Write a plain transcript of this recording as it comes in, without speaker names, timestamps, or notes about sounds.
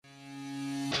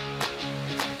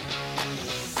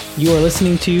You are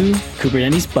listening to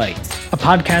Kubernetes Bytes, a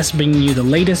podcast bringing you the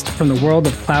latest from the world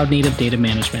of cloud-native data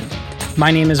management. My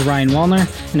name is Ryan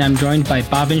Wallner, and I'm joined by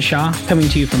Bhavin Shah, coming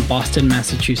to you from Boston,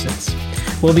 Massachusetts.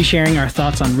 We'll be sharing our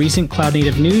thoughts on recent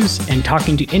cloud-native news and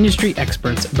talking to industry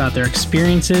experts about their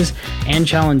experiences and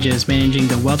challenges managing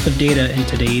the wealth of data in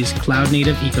today's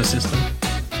cloud-native ecosystem.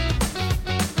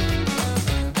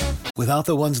 Without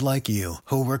the ones like you,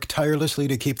 who work tirelessly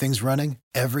to keep things running,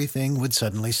 everything would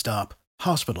suddenly stop.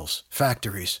 Hospitals,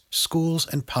 factories, schools,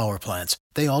 and power plants,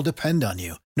 they all depend on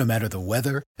you. No matter the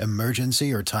weather,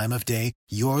 emergency, or time of day,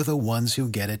 you're the ones who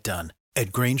get it done.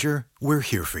 At Grainger, we're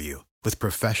here for you. With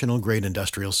professional-grade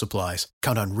industrial supplies,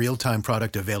 count on real-time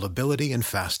product availability and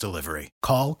fast delivery.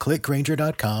 Call, click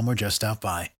Grainger.com, or just stop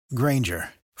by. Grainger,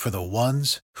 for the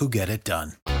ones who get it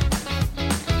done.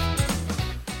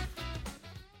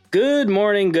 Good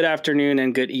morning, good afternoon,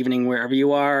 and good evening, wherever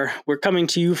you are. We're coming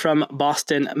to you from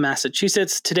Boston,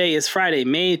 Massachusetts. Today is Friday,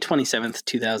 May 27th,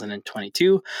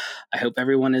 2022. I hope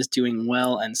everyone is doing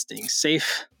well and staying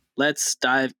safe. Let's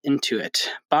dive into it.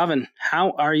 Bhavin,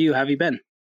 how are you? How have you been?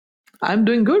 I'm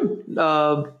doing good.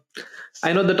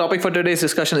 I know the topic for today's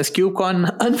discussion is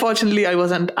KubeCon. Unfortunately, I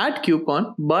wasn't at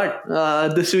KubeCon,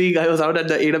 but this week I was out at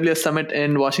the AWS Summit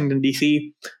in Washington,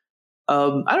 D.C.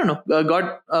 I don't know,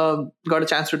 got a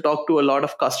chance to talk to a lot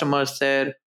of customers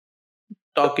there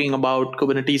talking about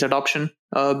Kubernetes adoption.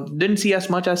 Didn't see as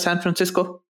much as San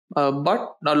Francisco,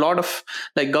 but a lot of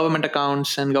like government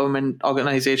accounts and government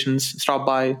organizations stopped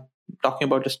by talking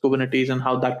about just Kubernetes and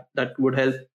how that would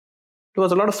help. It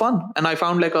was a lot of fun. And I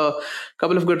found like a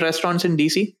couple of good restaurants in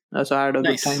DC. So I had a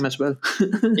Nice. good time as well.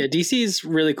 Yeah, DC is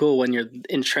really cool when you're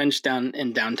entrenched down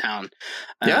in downtown.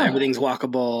 Yeah. Everything's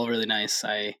walkable, really nice.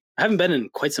 I haven't been in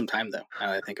quite some time, though, now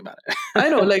that I think about it. I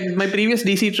know, like my previous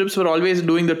DC trips were always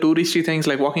doing the touristy things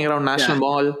like walking around National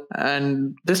Mall.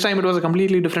 And this time it was a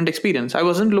completely different experience. I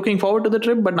wasn't looking forward to the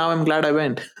trip, but now I'm glad I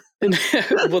went.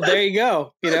 Well, there you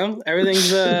go. You know,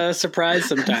 everything's a surprise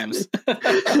sometimes.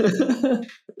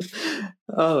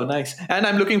 Oh, nice. And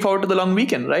I'm looking forward to the long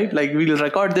weekend, right? Like we'll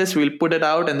record this, we'll put it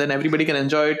out, and then everybody can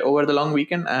enjoy it over the long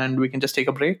weekend and we can just take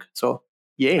a break. So,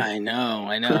 yeah. I know.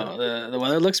 The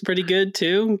weather looks pretty good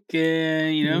too.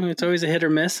 You know, it's always a hit or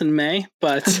miss in May,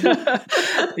 but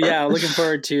yeah, looking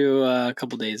forward to a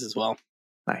couple days as well.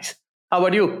 Nice. How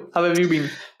about you? How have you been?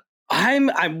 I'm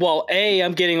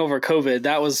getting over COVID.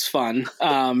 That was fun.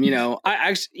 I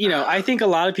think a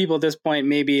lot of people at this point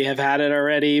maybe have had it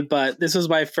already, but this was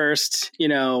my first,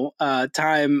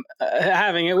 time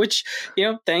having it, which,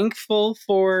 thankful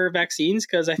for vaccines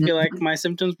because I feel like my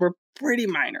symptoms were pretty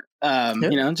minor,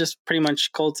 just pretty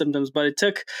much cold symptoms, but it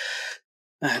took,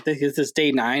 I think it's this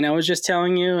day 9 I was just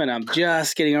telling you, and I'm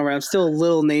just getting over. I'm still a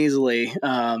little nasally.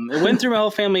 It went through my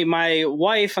whole family. My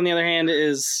wife, on the other hand,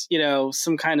 is,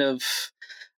 some kind of,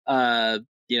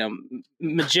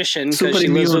 magician because she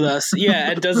lives with us.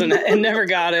 Yeah, and never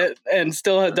got it and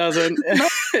still doesn't.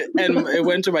 And it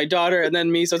went to my daughter and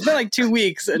then me. So it's been like 2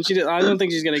 weeks and I don't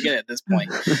think she's going to get it at this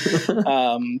point.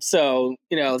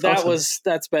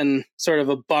 That's been sort of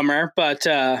a bummer, but,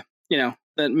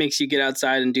 that makes you get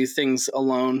outside and do things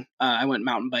alone. I went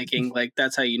mountain biking. Like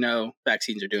that's how you know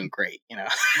vaccines are doing great,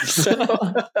 so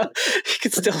you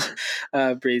can still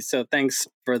breathe. So thanks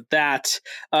for that.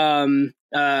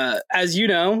 As you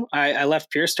know, I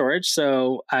left Pure Storage,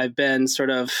 so I've been sort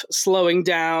of slowing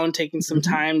down, taking some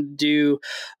time to do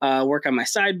work on my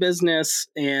side business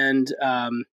and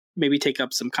maybe take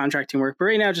up some contracting work. But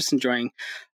right now, just enjoying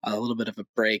a little bit of a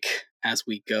break as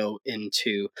we go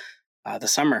into the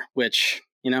summer, which,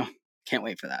 can't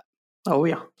wait for that. Oh,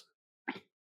 yeah.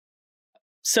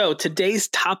 So today's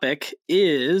topic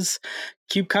is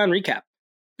KubeCon recap.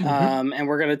 And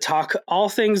we're going to talk all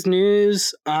things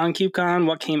news on KubeCon,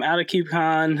 what came out of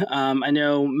KubeCon. I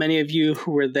know many of you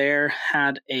who were there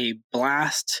had a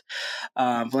blast.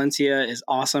 Valencia is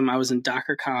awesome. I was in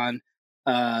DockerCon,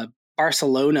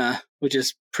 Barcelona, which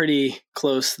is pretty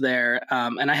close there.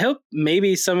 And I hope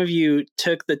maybe some of you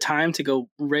took the time to go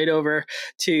right over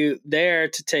to there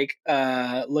to take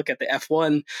a look at the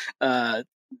F1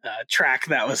 track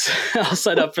that was all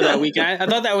set up for that weekend. I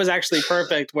thought that was actually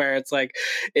perfect where it's like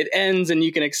it ends and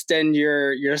you can extend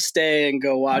your stay and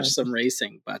go watch some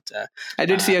racing. But I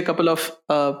did see a couple of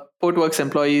Portworx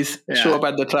employees show up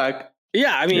at the track.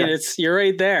 Yeah, I mean, you're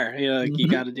right there. You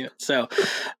got to do it. So,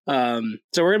 we're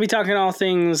going to be talking all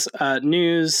things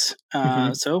news.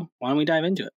 So why don't we dive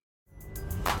into it?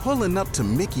 Pulling up to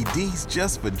Mickey D's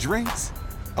just for drinks?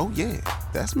 Oh yeah,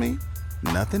 that's me.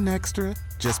 Nothing extra,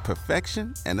 just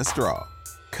perfection and a straw.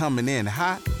 Coming in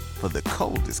hot for the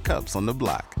coldest cups on the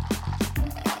block.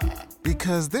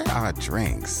 Because there are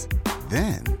drinks.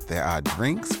 Then there are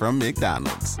drinks from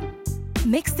McDonald's.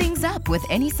 Mix things up with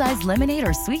any size lemonade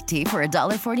or sweet tea for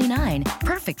 $1.49.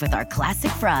 Perfect with our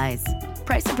classic fries.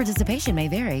 Price and participation may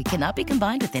vary. Cannot be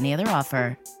combined with any other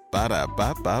offer.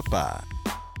 Ba-da-ba-ba-ba.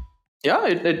 Yeah,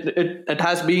 it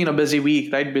has been a busy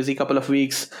week, right? Busy couple of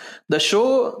weeks. The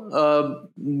show,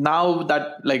 now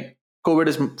that like COVID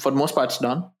is for most parts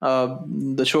done,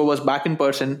 the show was back in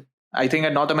person. I think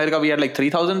at North America, we had like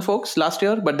 3,000 folks last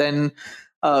year, but then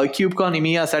KubeCon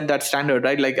EMEA set that standard,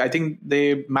 right? Like I think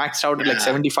they maxed out at like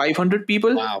 7,500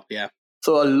 people. Wow, yeah.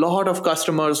 So a lot of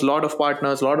customers, a lot of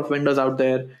partners, a lot of vendors out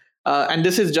there. And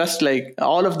this is just like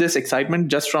all of this excitement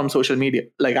just from social media.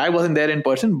 Like I wasn't there in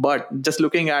person, but just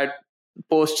looking at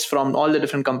posts from all the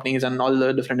different companies and all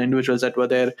the different individuals that were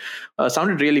there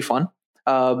sounded really fun.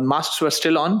 Masks were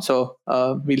still on, so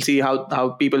we'll see how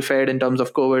people fared in terms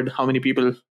of COVID, how many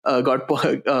people got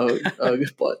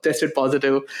tested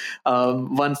positive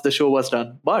once the show was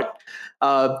done. But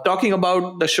talking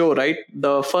about the show, right,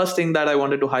 the first thing that I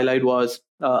wanted to highlight was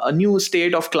a new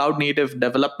State of Cloud Native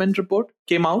Development report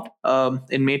came out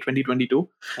in May 2022.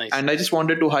 Nice. And I just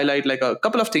wanted to highlight like a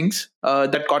couple of things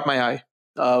that caught my eye.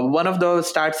 One of the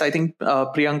stats I think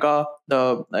Priyanka,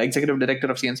 the executive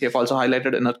director of CNCF, also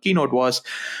highlighted in her keynote was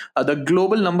the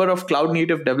global number of cloud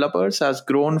native developers has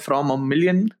grown from 1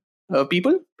 million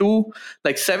people to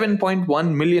like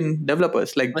 7.1 million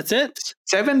developers. Like that's it.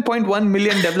 7.1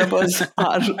 million developers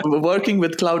are working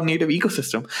with cloud native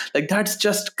ecosystem. Like that's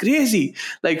just crazy.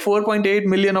 Like 4.8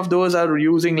 million of those are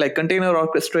using like container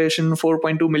orchestration.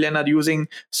 4.2 million are using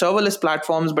serverless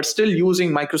platforms, but still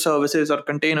using microservices or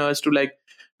containers to like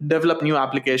develop new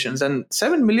applications. And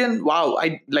 7 million, wow,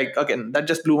 I like, again, that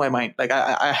just blew my mind. Like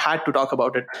I had to talk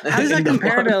about it. How does that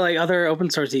compare to like other open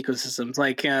source ecosystems?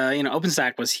 Like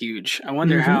OpenStack was huge. I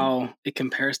wonder how it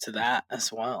compares to that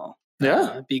as well.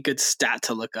 Yeah, it'd be a good stat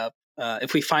to look up.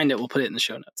 If we find it, we'll put it in the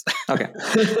show notes. Okay.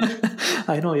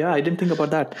 I know. Yeah, I didn't think about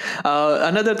that.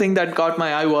 Another thing that caught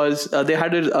my eye was they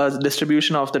had a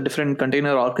distribution of the different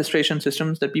container orchestration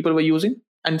systems that people were using.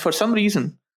 And for some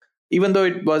reason, even though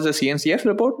it was a CNCF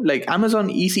report, like Amazon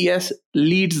ECS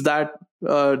leads that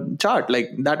chart. Like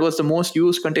that was the most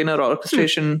used container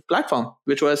orchestration platform,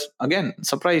 which was, again,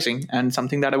 surprising and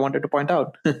something that I wanted to point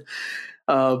out.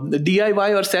 The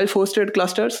DIY or self-hosted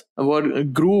clusters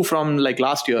grew from like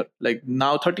last year. Like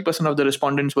now 30% of the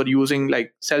respondents were using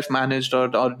like self-managed or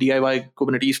DIY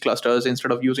Kubernetes clusters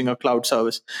instead of using a cloud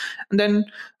service. And then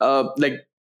like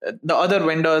the other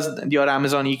vendors, your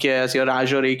Amazon EKS, your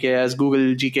Azure AKS,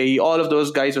 Google GKE, all of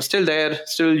those guys are still there,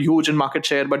 still huge in market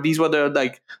share. But these were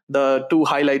the two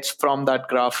highlights from that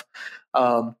graph.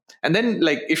 And then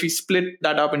like if we split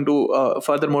that up into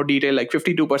further more detail, like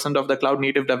 52% of the cloud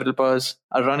native developers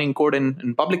are running code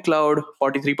in public cloud,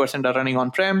 43% are running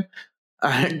on-prem.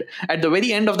 And at the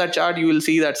very end of that chart, you will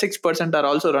see that 6% are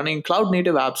also running cloud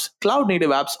native apps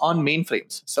on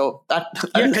mainframes. So that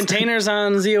containers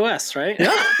on ZOS, right?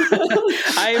 Yeah.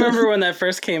 I remember when that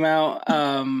first came out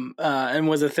and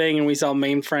was a thing, and we saw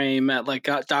mainframe at like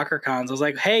DockerCons. I was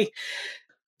like, hey,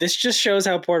 this just shows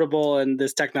how portable and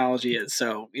this technology is.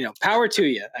 So, power to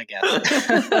you, I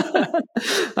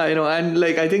guess. I know. And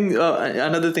like, I think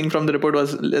another thing from the report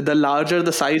was the larger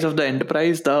the size of the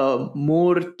enterprise, the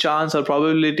more chance or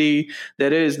probability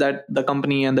there is that the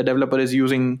company and the developer is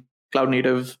using cloud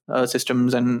native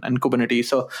systems and Kubernetes.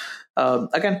 So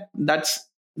again,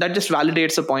 that just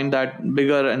validates the point that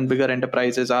bigger and bigger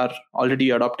enterprises are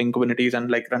already adopting Kubernetes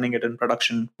and like running it in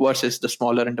production versus the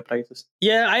smaller enterprises.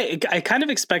 Yeah, I kind of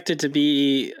expected to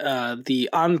be the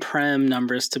on-prem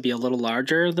numbers to be a little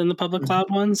larger than the public cloud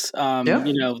ones.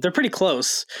 They're pretty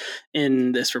close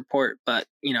in this report, but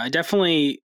I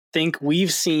definitely think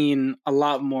we've seen a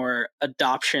lot more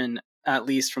adoption, at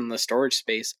least from the storage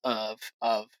space of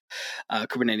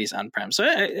Kubernetes on-prem. So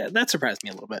that surprised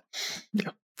me a little bit. Yeah.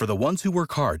 For the ones who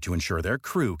work hard to ensure their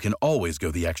crew can always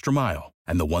go the extra mile,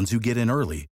 and the ones who get in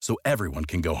early so everyone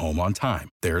can go home on time,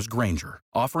 there's Grainger,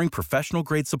 offering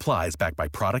professional-grade supplies backed by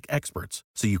product experts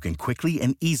so you can quickly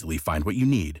and easily find what you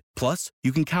need. Plus,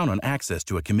 you can count on access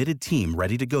to a committed team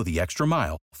ready to go the extra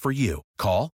mile for you.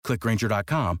 Call, click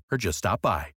Grainger.com, or just stop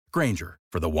by. Grainger,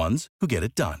 for the ones who get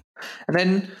it done. And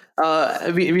then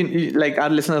we like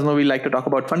our listeners know, we like to talk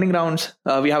about funding rounds.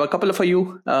 We have a couple for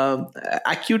you.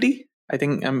 Acuity, I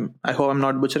think I hope I'm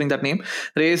not butchering that name,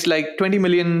 raised like 20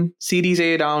 million Series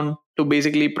A round to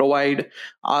basically provide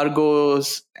Argo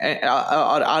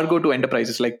to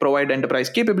enterprises, like provide enterprise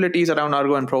capabilities around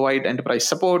Argo and provide enterprise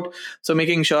support. So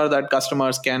making sure that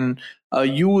customers can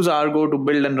use Argo to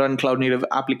build and run cloud native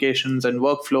applications and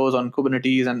workflows on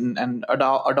Kubernetes and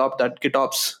adopt that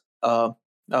GitOps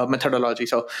methodology.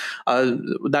 So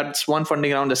that's one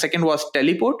funding round. The second was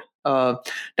Teleport.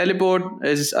 Teleport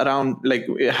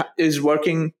is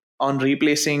working on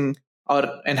replacing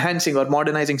or enhancing or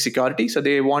modernizing security. So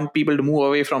they want people to move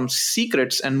away from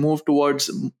secrets and move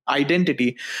towards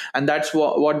identity. And that's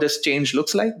what this change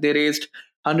looks like. They raised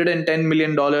 $110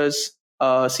 million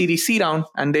Series C round,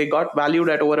 and they got valued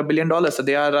at over $1 billion. So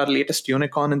they are our latest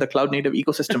unicorn in the cloud native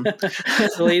ecosystem.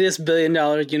 The latest $1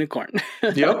 billion unicorn.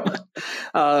 Yep.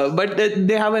 But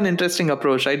they have an interesting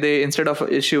approach, right? They, instead of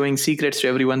issuing secrets to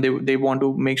everyone, they want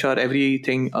to make sure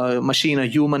everything, a machine, a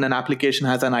human, an application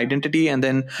has an identity, and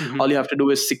then all you have to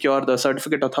do is secure the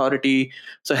certificate authority.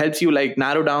 So it helps you like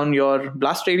narrow down your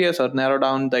blast radius or narrow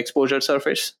down the exposure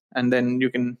surface, and then you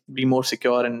can be more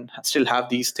secure and still have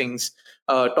these things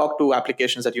talk to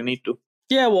applications that you need to.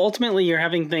 Yeah, well, ultimately, you're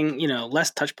having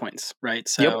less touch points, right?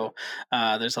 So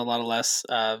there's a lot of less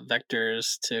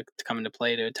vectors to come into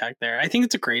play to attack there. I think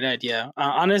it's a great idea.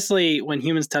 Honestly, when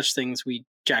humans touch things, we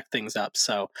jack things up.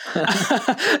 So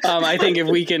I think if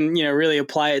we can, really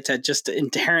apply it to just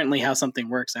inherently how something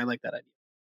works, I like that idea.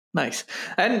 Nice.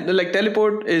 And like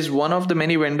Teleport is one of the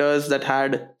many vendors that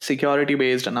had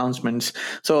security-based announcements.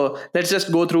 So let's just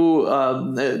go through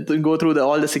all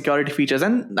the security features.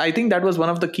 And I think that was one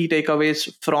of the key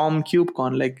takeaways from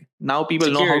KubeCon. Like now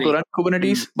people know how to run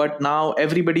Kubernetes, but now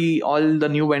all the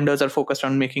new vendors are focused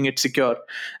on making it secure.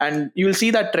 And you'll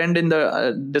see that trend in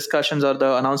the discussions or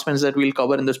the announcements that we'll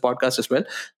cover in this podcast as well.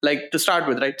 Like to start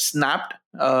with, right? Snapped.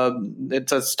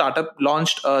 It's a startup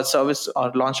launched a service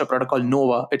or launched a product called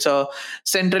Nova. It's a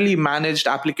centrally managed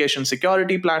application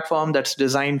security platform that's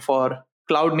designed for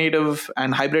cloud native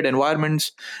and hybrid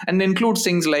environments, and includes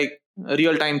things like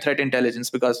real-time threat intelligence,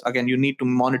 because again, you need to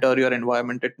monitor your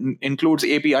environment. It includes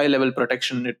API level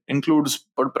protection. It includes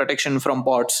protection from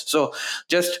bots. So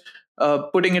just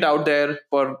putting it out there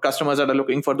for customers that are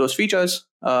looking for those features.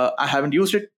 I haven't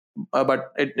used it,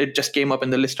 but it just came up in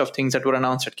the list of things that were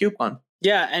announced at KubeCon.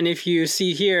 Yeah, and if you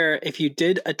see here, if you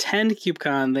did attend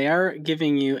KubeCon, they are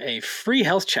giving you a free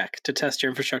health check to test your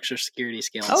infrastructure security,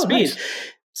 scale, and speed. Nice.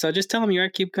 So just tell them you're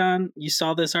at KubeCon, you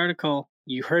saw this article,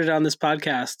 you heard it on this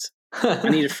podcast. I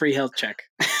need a free health check.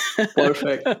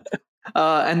 Perfect.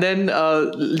 And then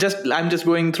I'm just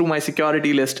going through my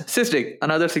security list. Sysdig,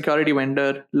 another security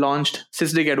vendor, launched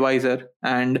Sysdig Advisor,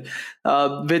 and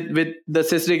with the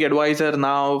Sysdig Advisor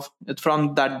now,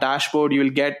 from that dashboard, you will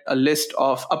get a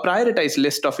prioritized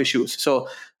list of issues. So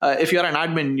if you're an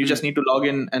admin, you just need to log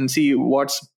in and see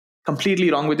what's completely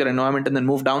wrong with your environment, and then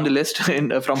move down the list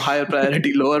from higher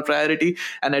priority, lower priority,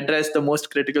 and address the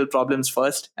most critical problems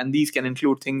first. And these can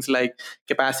include things like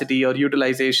capacity or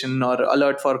utilization, or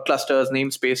alert for clusters,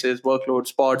 namespaces,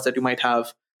 workloads, pods that you might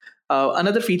have.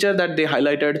 Another feature that they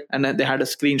highlighted, and they had a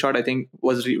screenshot, I think,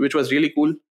 which was really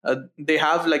cool. They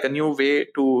have like a new way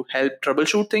to help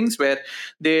troubleshoot things, where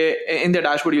in their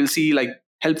dashboard, you'll see like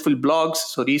helpful blogs,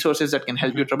 so resources that can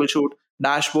help you troubleshoot,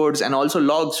 dashboards, and also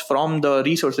logs from the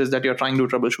resources that you're trying to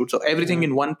troubleshoot. So everything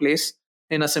in one place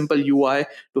in a simple UI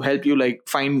to help you like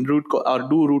find do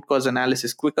root cause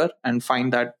analysis quicker and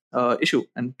find that issue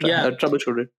and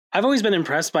troubleshoot it. I've always been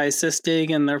impressed by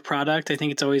Sysdig and their product. I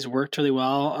think it's always worked really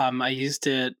well. I used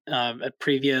it at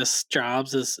previous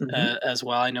jobs as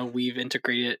well. I know we've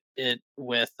integrated it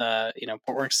with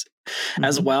Portworx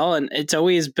as well, and it's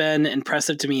always been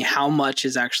impressive to me how much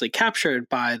is actually captured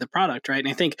by the product, right? And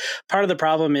I think part of the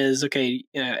problem is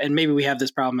and maybe we have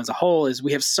this problem as a whole, is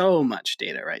we have so much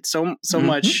data, right? So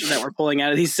much that we're pulling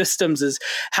out of these systems. Is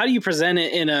how do you present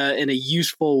it in a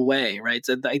useful way, right?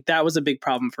 So that was a big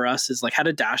problem for us, is like how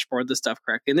to dashboard the stuff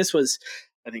correctly. And this was,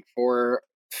 I think, 4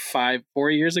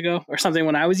 years ago or something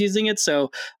when I was using it. So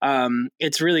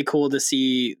it's really cool to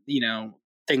see,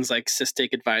 things like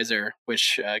Sysdig Advisor,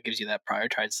 which gives you that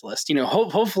prioritized list.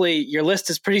 Hopefully your list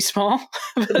is pretty small,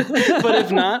 but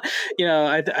if not,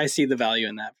 I see the value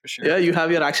in that for sure. Yeah, you have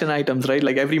your action items, right?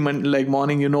 Like every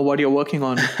morning, you know what you're working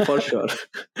on for sure.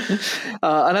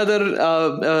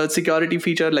 Another security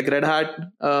feature, like Red Hat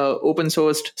open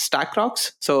sourced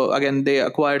StackRox. So again, they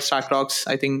acquired StackRox,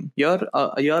 I think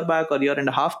a year back or year and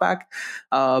a half back,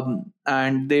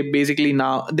 and they basically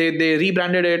now they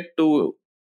rebranded it to,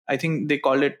 I think they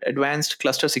called it Advanced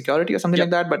Cluster Security or something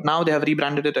like that. But now they have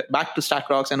rebranded it back to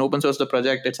StackRox and open source the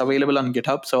project. It's available on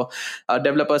GitHub. So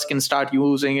developers can start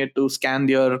using it to scan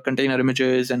their container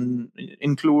images and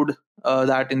include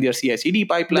that in their CI/CD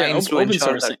pipelines.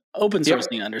 Open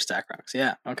sourcing under StackRox.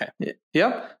 Yeah. Okay.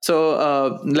 Yeah.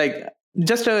 So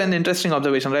just an interesting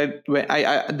observation, right?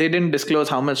 They didn't disclose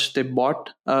how much they bought,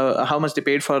 how much they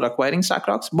paid for acquiring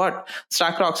StackRox, but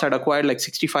StackRox had acquired like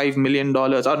 $65 million, or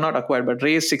not acquired, but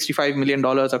raised $65 million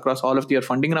across all of their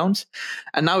funding rounds.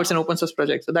 And now it's an open source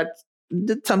project. So that's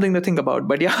something to think about.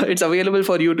 But yeah, it's available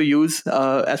for you to use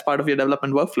as part of your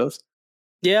development workflows.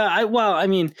 Yeah,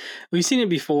 we've seen it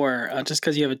before. Just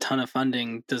because you have a ton of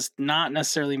funding does not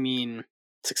necessarily mean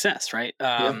success, right?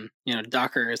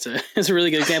 Docker is a really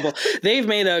good example. They've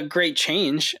made a great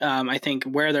change, I think,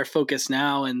 where they're focused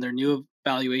now and their new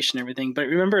evaluation and everything. But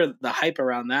remember the hype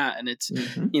around that, and it's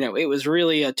it was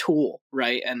really a tool,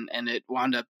 right? And it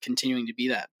wound up continuing to be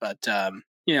that. But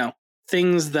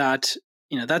things that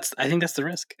I think that's the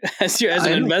risk as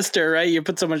an investor, right? You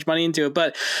put so much money into it,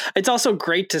 but it's also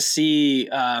great to see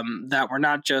that we're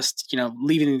not just,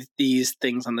 leaving these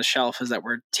things on the shelf, is that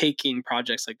we're taking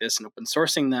projects like this and open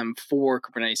sourcing them for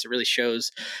Kubernetes. It really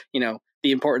shows, the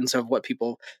importance of what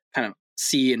people kind of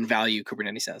see and value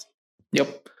Kubernetes as.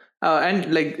 Yep.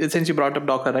 And like, since you brought up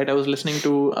Docker, right? I was listening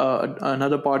to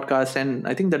another podcast, and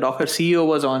I think the Docker CEO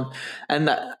was on, and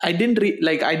I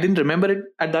didn't remember it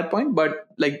at that point, but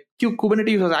like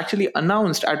Kubernetes was actually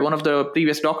announced at one of the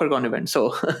previous DockerCon events.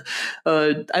 So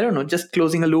I don't know, just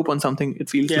closing a loop on something, it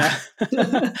feels. Yeah.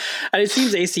 And it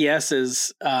seems ACS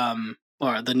is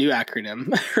or the new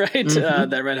acronym, right?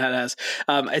 That Red Hat has.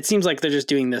 It seems like they're just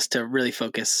doing this to really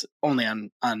focus only on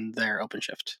their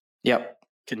OpenShift. Yep.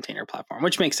 Container platform,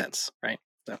 which makes sense, right?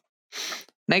 So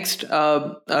next,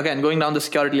 again, going down the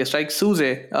security list, right? SUSE,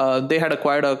 they had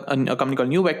acquired a company called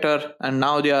NewVector, and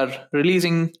now they are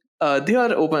releasing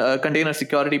their open container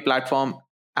security platform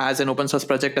as an open source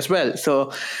project as well.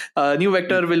 So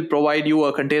NewVector will provide you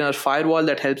a container firewall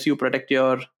that helps you protect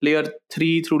your layer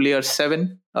 3 through layer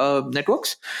 7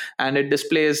 networks, and it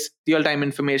displays real-time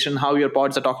information, how your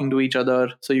pods are talking to each other,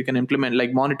 so you can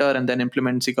monitor and then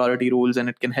implement security rules, and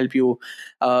it can help you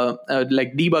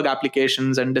debug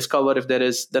applications and discover if there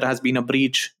has been a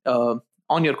breach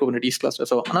on your Kubernetes cluster.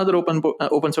 So another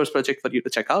open source project for you to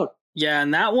check out. Yeah,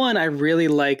 and that one, I really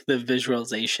like the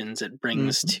visualizations it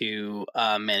brings to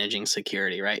managing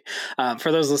security, right?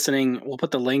 For those listening, we'll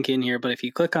put the link in here, but if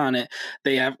you click on it,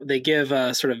 they give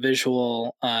a sort of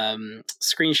visual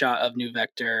screenshot of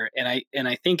NewVector, and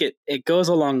I think it goes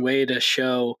a long way to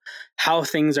show how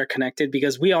things are connected,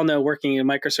 because we all know, working in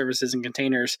microservices and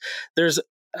containers, there's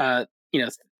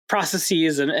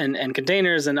processes and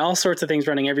containers and all sorts of things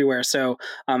running everywhere. So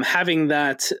having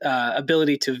that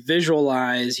ability to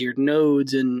visualize your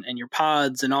nodes and your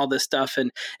pods and all this stuff,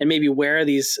 and maybe where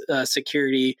these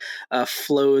security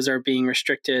flows are being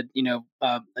restricted.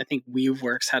 I think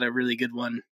Weaveworks had a really good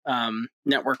one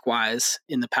network-wise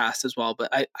in the past as well.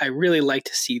 But I really like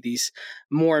to see these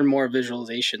more and more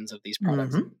visualizations of these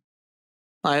products.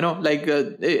 I know,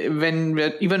 when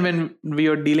we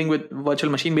are dealing with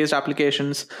virtual machine-based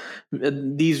applications,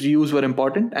 these views were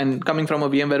important. And coming from a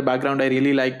VMware background, I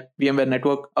really liked VMware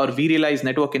Network, or vRealize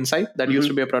Network Insight, that used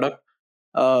to be a product.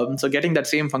 So getting that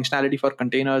same functionality for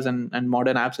containers and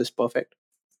modern apps is perfect.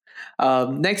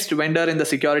 Next vendor in the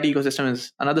security ecosystem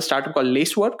is another startup called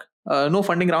Lacework. No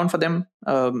funding round for them.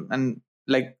 And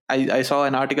I saw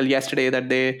an article yesterday that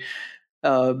they,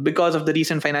 because of the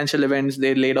recent financial events,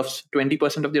 they laid off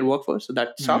 20% of their workforce. So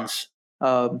that sucks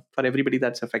for everybody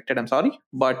that's affected. I'm sorry.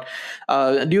 But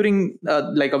during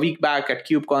a week back at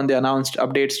KubeCon, they announced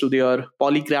updates to their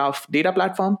Polygraph data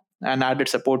platform and added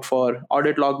support for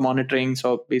audit log monitoring.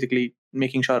 So basically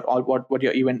making sure what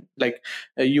your event,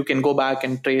 you can go back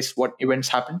and trace what events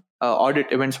happen,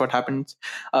 audit events, what happens.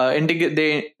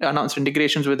 They announced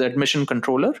integrations with the admission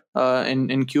controller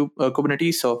in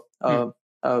Kubernetes. So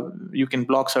you can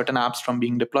block certain apps from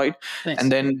being deployed. Nice.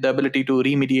 And then the ability to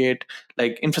remediate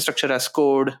infrastructure as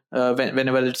code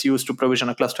whenever it's used to provision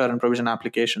a cluster and provision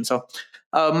application. So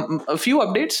a few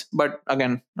updates, but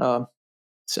again,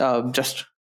 just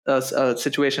a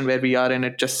situation where we are in.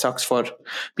 It just sucks for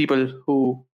people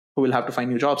who will have to find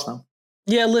new jobs now.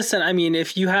 Yeah, listen,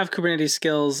 if you have Kubernetes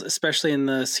skills, especially in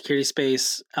the security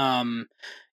space,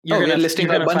 you're listing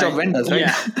a bunch of vendors, right?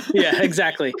 Yeah,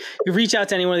 exactly. You reach out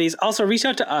to any one of these. Also, reach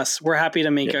out to us. We're happy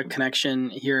to make a connection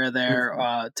here or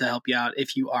there to help you out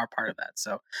if you are part of that.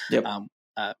 So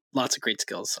lots of great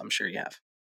skills I'm sure you have.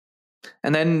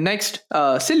 And then next,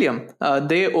 Cilium.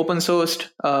 They open sourced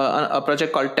a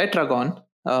project called Tetragon,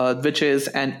 which is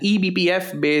an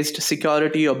eBPF-based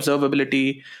security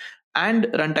observability and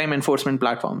runtime enforcement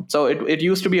platform. So it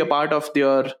used to be a part of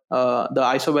their the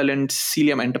isovalent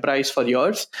Cilium enterprise for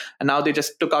years, and now they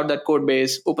just took out that code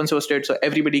base, open sourced it, so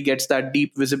everybody gets that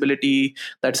deep visibility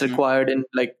that's required in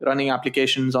like running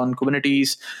applications on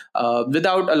Kubernetes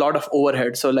without a lot of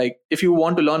overhead. So like if you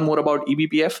want to learn more about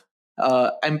eBPF,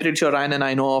 I'm pretty sure Ryan and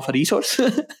I know of a resource.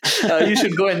 You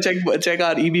should go and check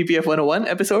our eBPF 101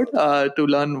 episode to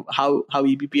learn how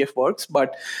eBPF works.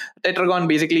 But Tetragon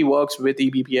basically works with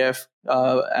eBPF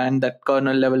and that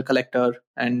kernel level collector,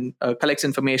 and collects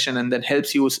information and then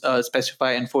helps you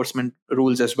specify enforcement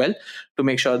rules as well to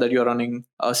make sure that you're running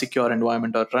a secure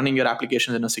environment or running your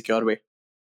applications in a secure way.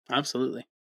 Absolutely.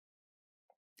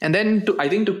 And then I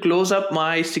think to close up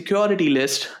my security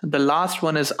list, the last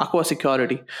one is Aqua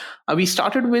Security. We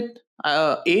started with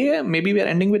A, maybe we're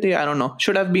ending with A, I don't know.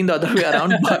 Should have been the other way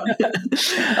around. But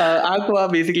Aqua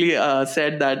basically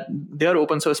said that their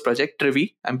open source project,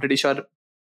 Trivi, I'm pretty sure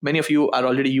many of you are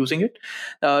already using it.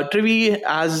 Trivi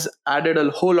has added a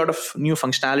whole lot of new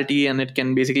functionality, and it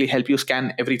can basically help you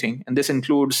scan everything. And this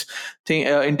includes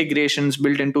integrations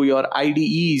built into your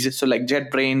IDEs, so like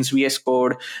JetBrains, VS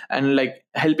Code, and like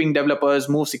helping developers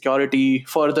move security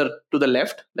further to the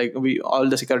left. Like all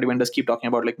the security vendors keep talking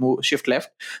about like move shift left.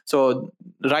 So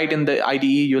right in the IDE,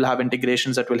 you'll have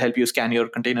integrations that will help you scan your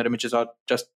container images or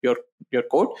just your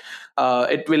code.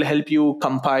 It will help you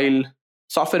compile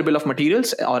software bill of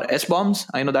materials or SBOMs.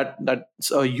 I know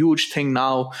that's a huge thing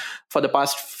now. For the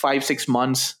past 5-6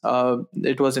 months,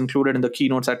 it was included in the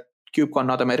keynotes at KubeCon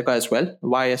North America as well.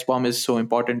 Why SBOM is so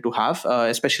important to have,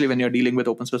 especially when you're dealing with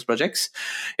open source projects.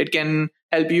 It can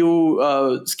help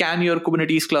you scan your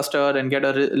Kubernetes cluster and get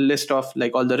a list of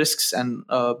like all the risks and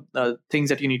things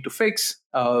that you need to fix.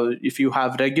 If you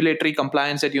have regulatory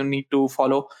compliance that you need to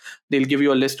follow, they'll give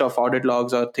you a list of audit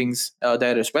logs or things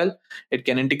there as well. It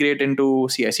can integrate into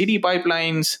CI/CD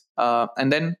pipelines. And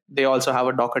then they also have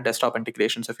a Docker desktop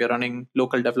integration. So if you're running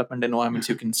local development environments,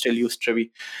 you can still use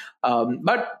Trivi.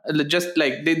 But just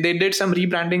like they did some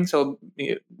rebranding. So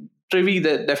Trivi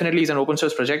definitely is an open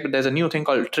source project, but there's a new thing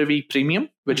called Trivi Premium,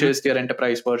 which is their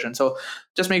enterprise version. So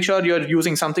just make sure you're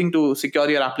using something to secure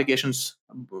your applications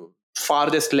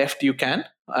farthest left you can,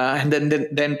 and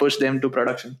then push them to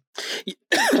production.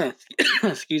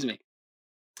 Excuse me.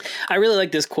 I really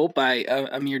like this quote by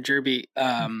Amir Jerby,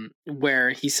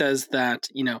 where he says that,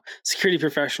 security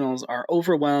professionals are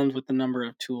overwhelmed with the number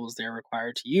of tools they're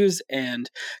required to use, and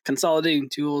consolidating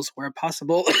tools where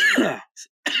possible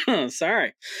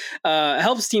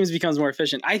helps teams become more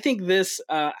efficient. I think this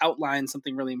outlines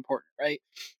something really important, right?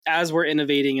 As we're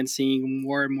innovating and seeing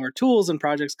more and more tools and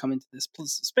projects come into this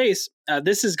space,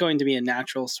 this is going to be a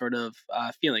natural sort of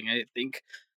feeling. I think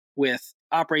with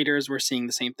operators, we're seeing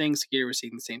the same thing. Security, we're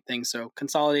seeing the same thing. So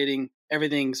consolidating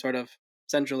everything sort of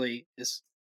centrally is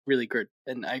really good.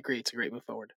 And I agree, it's a great move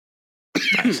forward.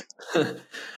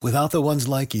 Without the ones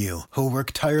like you, who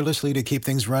work tirelessly to keep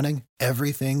things running,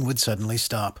 everything would suddenly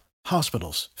stop.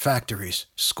 Hospitals, factories,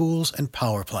 schools, and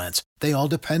power plants, they all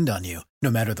depend on you.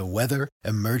 No matter the weather,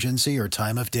 emergency, or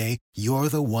time of day, you're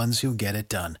the ones who get it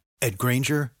done. At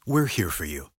Grainger, we're here for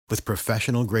you. With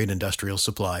professional-grade industrial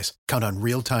supplies, count on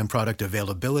real-time product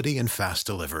availability and fast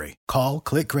delivery. Call,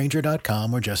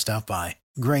 clickgrainger.com, or just stop by.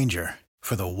 Grainger,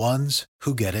 for the ones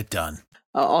who get it done.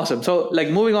 Awesome. So like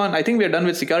moving on, I think we're done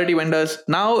with security vendors.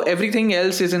 Now everything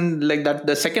else is in like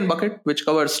the second bucket, which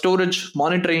covers storage,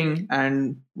 monitoring,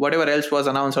 and whatever else was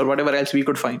announced or whatever else we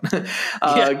could find. There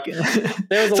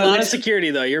was a lot of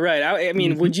security though. You're right. I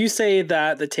mean, would you say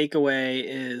that the takeaway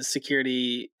is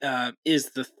security is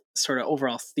the sort of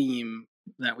overall theme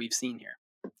that we've seen here?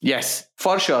 Yes,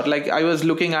 for sure. Like I was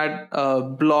looking at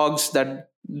blogs that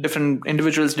different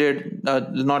individuals did,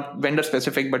 not vendor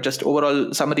specific, but just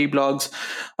overall summary blogs,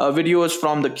 videos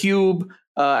from the Cube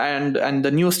and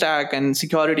the new stack, and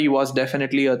security was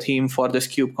definitely a theme for this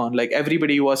KubeCon. Like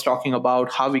everybody was talking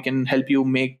about how we can help you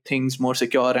make things more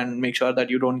secure and make sure that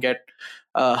you don't get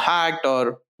hacked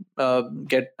or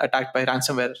get attacked by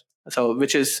ransomware. So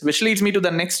which leads me to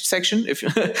the next section, if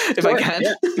I can.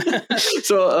 Yeah.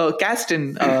 So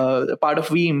Kasten, part of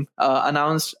Veeam,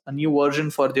 announced a new version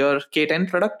for their K10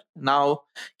 product. Now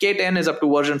K10 is up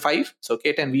to version 5, so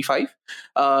K10 V5,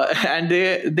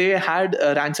 and they had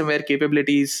ransomware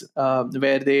capabilities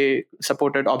where they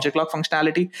supported object lock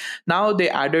functionality. Now they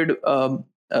added a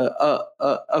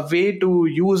way to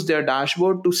use their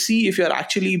dashboard to see if you're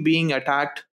actually being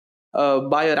attacked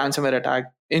by a ransomware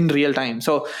attack in real time.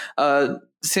 So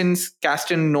since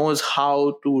Kasten knows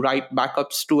how to write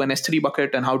backups to an S3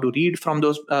 bucket and how to read from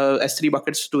those S3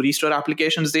 buckets to restore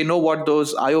applications, they know what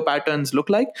those IO patterns look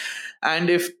like.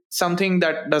 And if something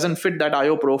that doesn't fit that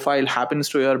IO profile happens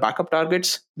to your backup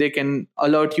targets, they can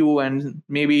alert you and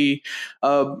maybe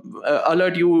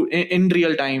alert you in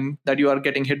real time that you are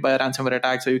getting hit by a ransomware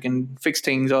attack, so you can fix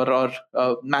things or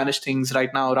manage things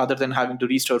right now rather than having to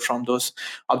restore from those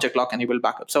object lock enabled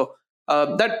backups. So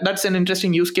that's an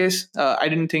interesting use case. I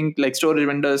didn't think like storage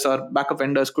vendors or backup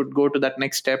vendors could go to that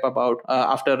next step about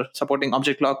after supporting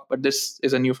object lock, but this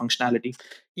is a new functionality.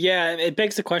 Yeah, it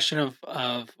begs the question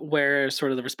of where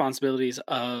sort of the responsibilities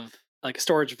of like a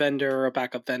storage vendor or a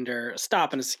backup vendor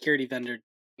stop and a security vendor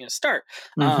start.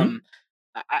 Mm-hmm.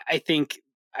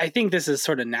 I think this is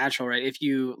sort of natural, right? If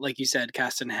you, like you said,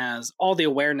 Kasten has all the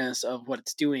awareness of what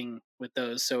it's doing with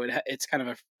those, so it's kind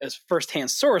of a firsthand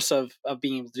source of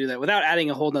being able to do that without adding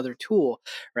a whole nother tool,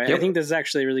 right? Yep. I think this is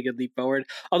actually a really good leap forward.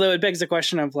 Although it begs the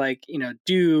question of like,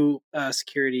 do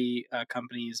security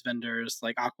companies, vendors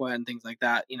like Aqua and things like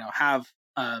that, have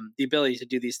the ability to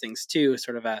do these things too,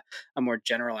 sort of a more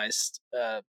generalized,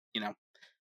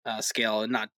 scale,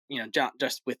 and not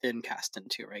just within Kasten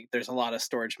too, right? There's a lot of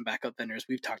storage and backup vendors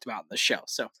we've talked about in the show.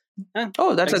 So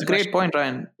that's a great point,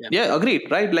 Ryan. Yeah, agreed,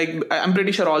 right? Like I'm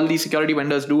pretty sure all these security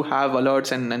vendors do have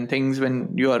alerts and things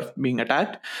when you are being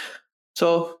attacked.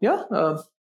 So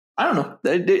I don't know,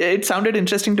 it sounded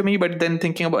interesting to me, but then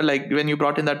thinking about like when you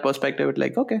brought in that perspective, it's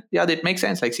like, okay, yeah, that makes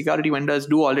sense. Like security vendors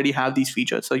do already have these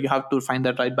features, so you have to find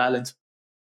that right balance.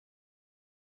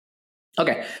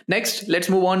 Okay, next, let's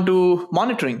move on to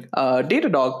monitoring.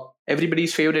 Datadog,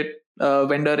 everybody's favorite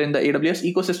vendor in the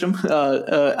AWS ecosystem,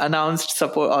 announced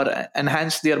support or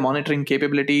enhanced their monitoring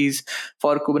capabilities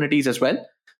for Kubernetes as well.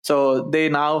 So they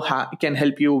now can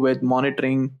help you with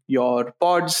monitoring your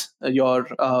pods, your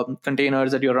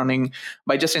containers that you're running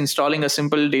by just installing a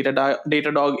simple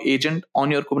Datadog agent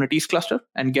on your Kubernetes cluster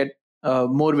and get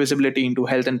more visibility into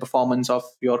health and performance of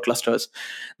your clusters.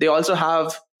 They also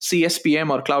have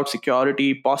CSPM or cloud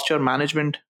security posture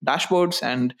management dashboards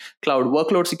and cloud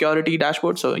workload security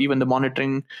dashboards. So even the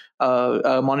monitoring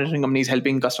companies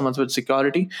helping customers with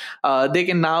security, they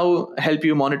can now help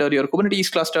you monitor your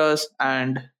Kubernetes clusters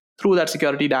and through that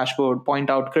security dashboard point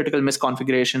out critical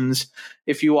misconfigurations.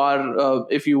 If you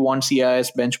want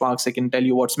CIS benchmarks, they can tell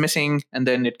you what's missing, and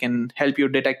then it can help you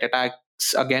detect attacks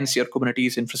against your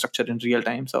Kubernetes infrastructure in real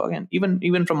time. So again,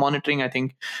 even from monitoring, I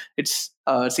think it's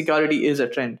security is a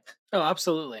trend. Oh,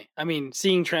 absolutely. I mean,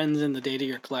 seeing trends in the data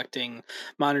you're collecting,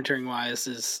 monitoring wise,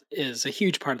 is a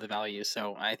huge part of the value.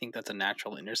 So I think that's a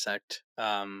natural intersect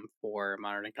for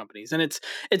monitoring companies, and it's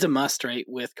a must, right,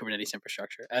 with Kubernetes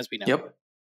infrastructure, as we know. Yep.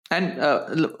 And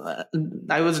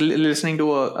I was listening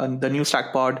to the New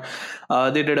Stack pod.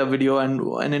 They did a video, and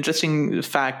an interesting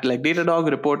fact, like Datadog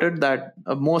reported that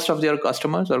most of their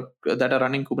customers that are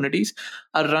running Kubernetes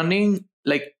are running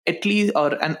like at least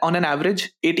on an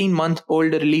average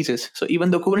 18-month-old releases. So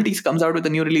even though Kubernetes comes out with a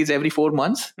new release every 4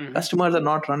 months, customers are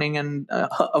not running and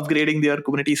upgrading their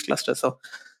Kubernetes cluster. So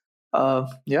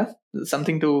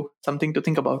something to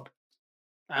think about.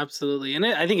 Absolutely. And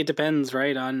I think it depends,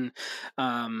 right, on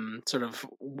sort of,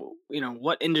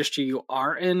 what industry you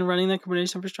are in running the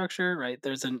Kubernetes infrastructure, right?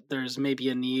 There's maybe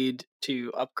a need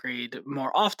to upgrade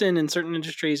more often in certain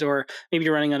industries, or maybe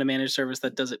you're running on a managed service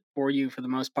that does it for you for the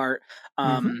most part.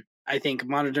 I think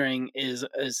monitoring is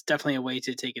definitely a way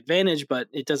to take advantage, but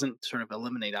it doesn't sort of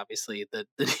eliminate, obviously, the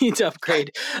need to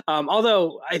upgrade.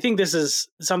 Although I think this is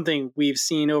something we've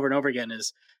seen over and over again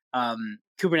is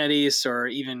Kubernetes or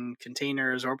even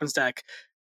containers or OpenStack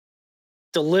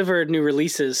delivered new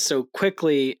releases so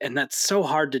quickly, and that's so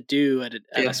hard to do at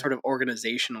a sort of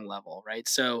organizational level, right?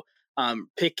 So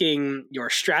picking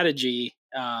your strategy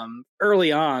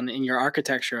early on in your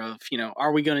architecture of,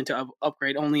 are we going to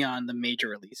upgrade only on the major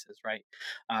releases, right,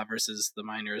 versus the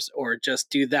minors, or just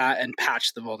do that and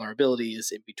patch the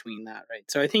vulnerabilities in between that, right?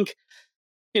 So I think,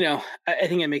 I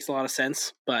think it makes a lot of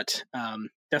sense, but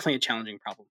definitely a challenging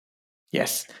problem.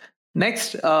 Yes.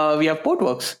 Next, we have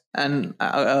Portworx, and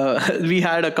we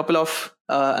had a couple of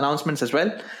announcements as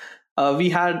well. We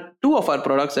had 2 of our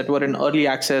products that were in early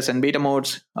access and beta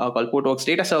modes called Portworx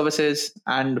Data Services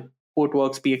and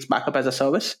Portworx PX Backup as a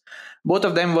Service. Both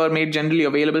of them were made generally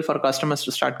available for customers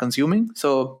to start consuming.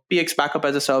 So PX Backup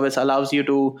as a Service allows you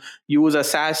to use a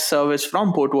SaaS service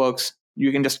from Portworx.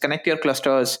 You can just connect your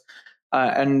clusters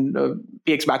and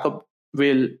PX Backup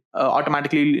will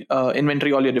automatically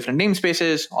inventory all your different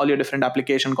namespaces, all your different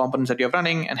application components that you're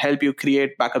running, and help you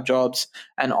create backup jobs,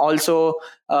 and also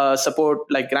support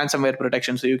like ransomware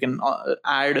protection. So you can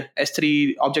add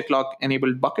S3 object lock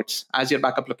enabled buckets as your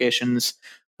backup locations.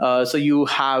 So you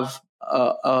have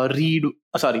a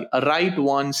write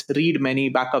once, read many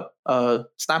backup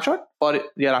snapshot for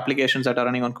your applications that are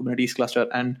running on Kubernetes cluster,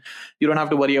 and you don't have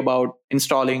to worry about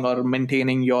installing or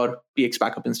maintaining your PX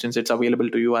backup instance. It's available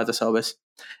to you as a service.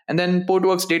 And then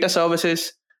Portworx data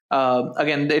services.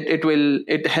 Again,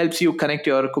 it helps you connect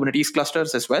your Kubernetes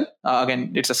clusters as well.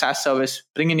 Again, it's a SaaS service.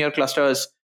 Bring in your clusters,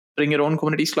 bring your own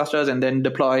Kubernetes clusters, and then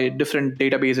deploy different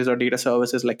databases or data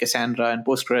services like Cassandra and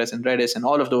Postgres and Redis and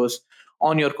all of those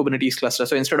on your Kubernetes cluster.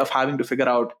 So instead of having to figure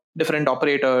out different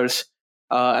operators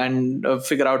and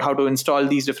figure out how to install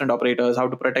these different operators, how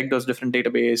to protect those different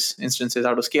database instances,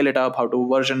 how to scale it up, how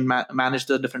to manage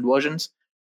the different versions,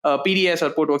 PDS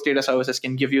or Portworx data services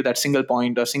can give you that single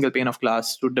point or single pane of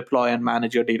glass to deploy and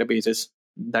manage your databases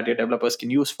that your developers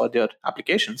can use for their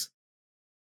applications.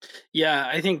 Yeah,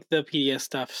 I think the PDS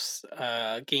stuff's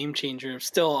game changer.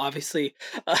 Still, obviously,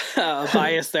 a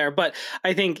bias there, but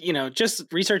I think just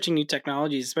researching new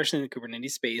technologies, especially in the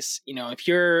Kubernetes space. If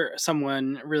you're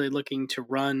someone really looking to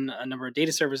run a number of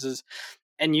data services,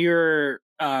 and you're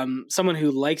someone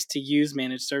who likes to use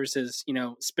managed services,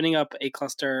 spinning up a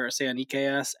cluster, say on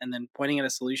EKS, and then pointing at a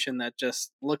solution that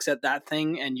just looks at that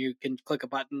thing and you can click a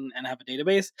button and have a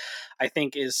database, I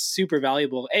think is super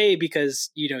valuable.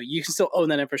 Because, you can still own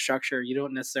that infrastructure. You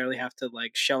don't necessarily have to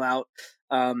shell out,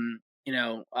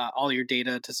 all your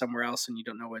data to somewhere else and you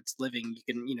don't know where it's living. You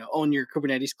can, own your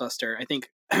Kubernetes cluster. I think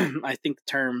the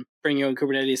term bring your own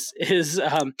Kubernetes is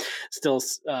still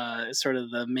sort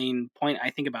of the main point I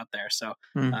think about there. So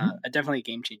definitely a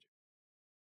game changer.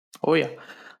 Oh, yeah.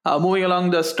 Moving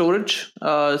along the storage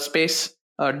space,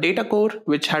 DataCore,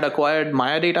 which had acquired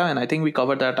Maya Data, and I think we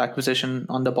covered that acquisition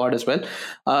on the pod as well.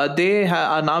 They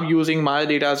are now using Maya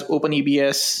Data's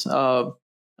OpenEBS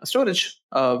storage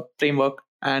framework,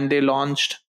 and they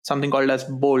launched something called as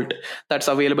Bolt that's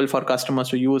available for customers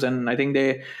to use. And I think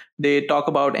they talk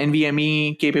about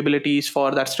NVMe capabilities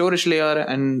for that storage layer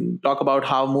and talk about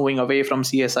how moving away from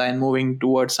CSI and moving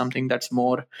towards something that's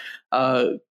more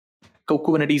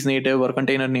Kubernetes native or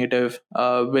container native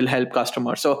will help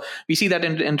customers. So we see that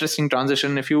interesting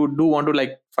transition. If you do want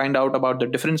to find out about the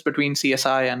difference between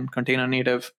CSI and container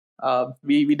native,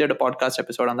 we did a podcast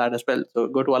episode on that as well. So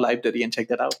go to our library and check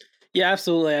that out. Yeah,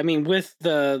 absolutely. I mean, with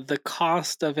the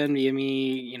cost of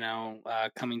NVMe,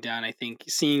 coming down, I think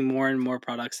seeing more and more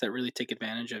products that really take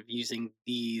advantage of using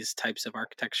these types of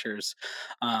architectures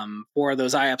for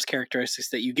those IOPS characteristics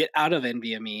that you get out of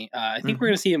NVMe, I think we're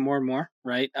going to see it more and more,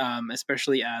 right?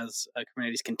 Especially as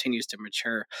Kubernetes continues to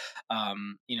mature,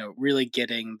 really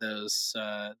getting those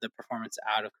the performance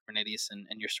out of Kubernetes and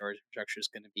your storage infrastructure is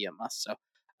going to be a must. So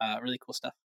really cool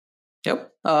stuff.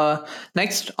 Yep.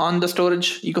 Next on the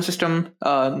storage ecosystem,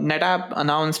 NetApp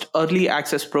announced early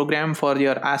access program for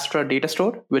your Astra data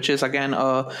store, which is again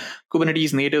a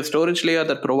Kubernetes native storage layer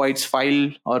that provides file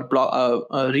or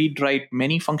read-write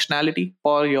many functionality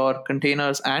for your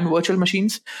containers and virtual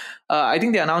machines. I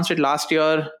think they announced it last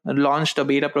year, launched a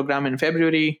beta program in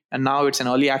February, and now it's in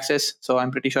early access. So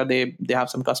I'm pretty sure they have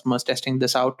some customers testing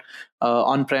this out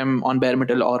on-prem, on bare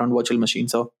metal, or on virtual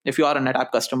machines. So if you are a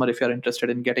NetApp customer, if you're interested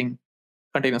in getting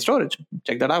container storage,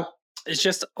 check that out. It's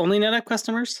just only NetApp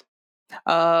customers?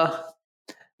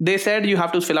 They said you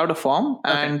have to fill out a form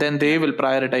and then they will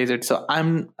prioritize it. So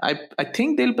I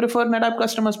think they'll prefer NetApp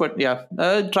customers, but yeah,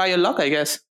 try your luck, I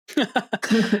guess.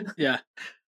 Yeah.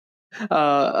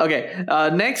 Okay.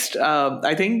 Next,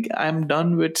 I think I'm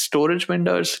done with storage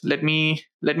vendors. Let me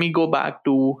go back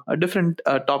to a different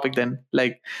topic then,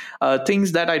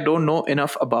 things that I don't know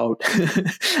enough about.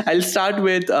 I'll start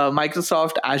with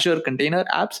Microsoft Azure Container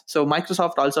Apps. So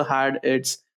Microsoft also had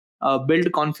its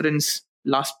Build conference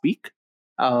last week,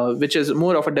 which is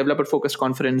more of a developer-focused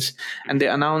conference, and they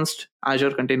announced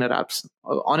Azure Container Apps.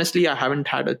 Honestly, I haven't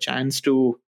had a chance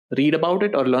to read about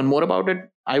it or learn more about it.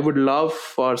 I would love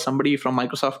for somebody from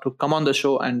Microsoft to come on the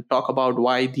show and talk about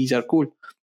why these are cool.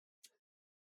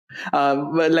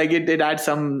 Well, it adds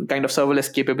some kind of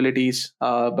serverless capabilities,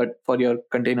 but for your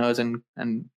containers and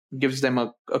gives them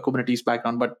a Kubernetes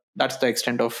background. But that's the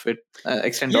extent of it. Of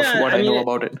what I know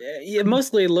about it. It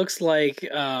mostly looks like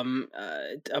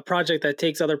a project that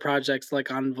takes other projects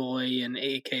like Envoy and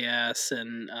AKS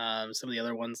and some of the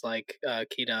other ones like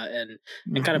Kata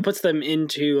and kind of puts them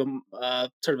into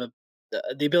sort of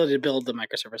the ability to build the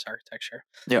microservice architecture.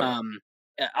 Yeah.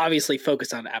 Obviously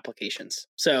focused on applications.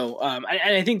 So and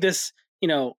I think this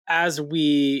as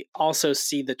we also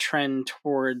see the trend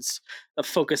towards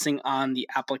focusing on the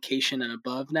application and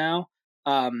above now,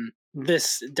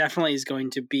 this definitely is going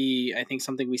to be, I think,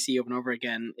 something we see over and over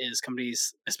again is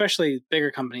companies, especially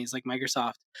bigger companies like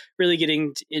Microsoft, really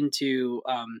getting into,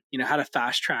 how to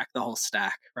fast track the whole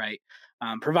stack, right?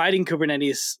 Providing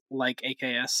Kubernetes like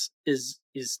AKS is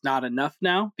not enough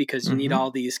now because you need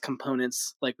all these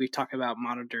components like we've talked about,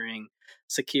 monitoring,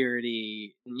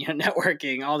 security,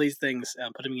 networking, all these things,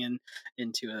 putting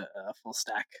into a full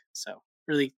stack. So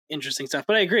really interesting stuff.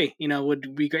 But I agree,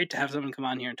 would be great to have someone come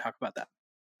on here and talk about that.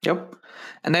 Yep.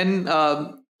 And then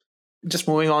just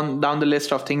moving on down the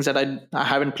list of things that I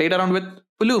haven't played around with,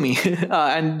 Pulumi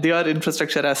and their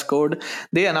infrastructure as code.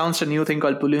 They announced a new thing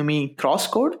called Pulumi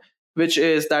Crosscode, which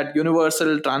is that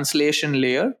universal translation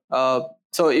layer.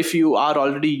 So if you are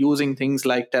already using things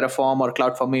like Terraform or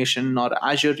CloudFormation or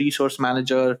Azure Resource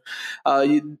Manager,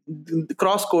 the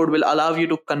Crosscode will allow you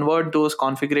to convert those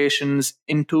configurations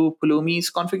into Pulumi's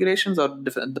configurations or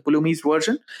the Pulumi's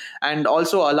version, and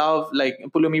also allow, like,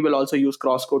 Pulumi will also use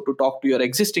Crosscode to talk to your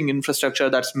existing infrastructure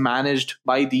that's managed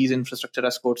by these infrastructure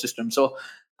as code systems. So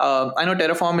I know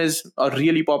Terraform is a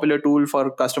really popular tool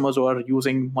for customers who are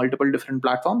using multiple different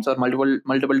platforms or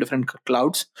multiple different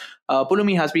clouds.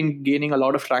 Pulumi has been gaining a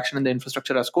lot of traction in the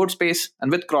infrastructure as code space,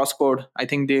 and with Crosscode, I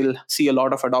think they'll see a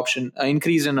lot of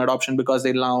increase in adoption, because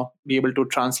they'll now be able to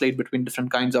translate between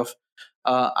different kinds of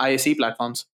ISE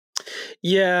platforms.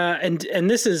 Yeah, and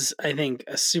this is, I think,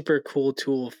 a super cool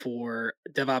tool for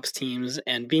DevOps teams,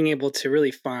 and being able to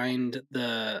really find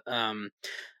the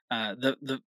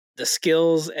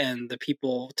skills and the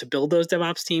people to build those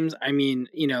DevOps teams. I mean,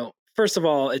 first of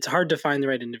all, it's hard to find the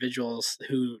right individuals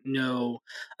who know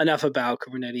enough about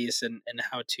Kubernetes and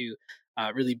how to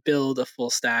really build a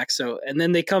full stack. So, and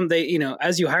then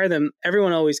as you hire them,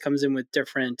 everyone always comes in with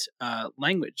different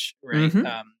language, right?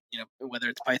 Whether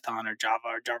it's Python or Java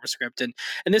or JavaScript. And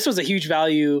this was a huge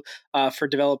value for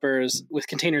developers with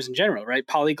containers in general, right?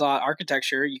 Polyglot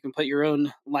architecture, you can put your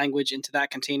own language into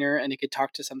that container and it could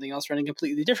talk to something else running a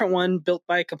completely different one built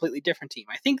by a completely different team.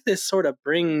 I think this sort of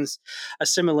brings a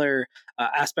similar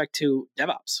aspect to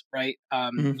DevOps, right?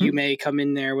 You may come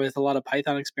in there with a lot of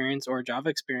Python experience or Java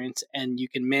experience, and you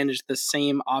can manage the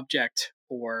same object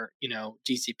for,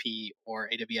 GCP or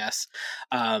AWS.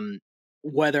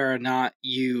 Whether or not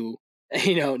you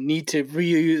need to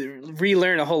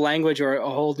relearn a whole language or a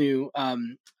whole new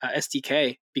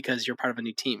SDK because you're part of a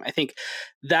new team. I think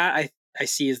that I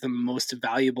see as the most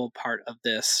valuable part of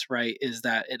this, right, is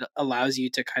that it allows you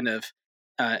to kind of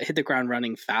hit the ground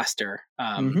running faster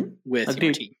with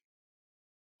your team.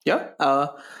 Yeah.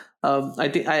 I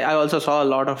think I also saw a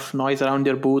lot of noise around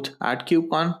their booth at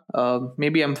KubeCon.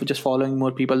 Maybe I'm just following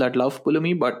more people that love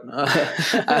Pulumi, but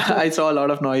I saw a lot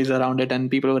of noise around it,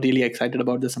 and people were really excited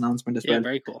about this announcement as well. Yeah,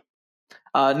 very cool.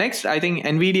 Next, I think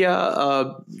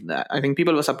NVIDIA, I think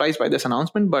people were surprised by this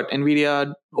announcement, but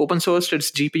NVIDIA open sourced its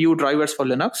GPU drivers for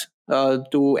Linux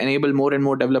to enable more and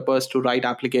more developers to write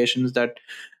applications that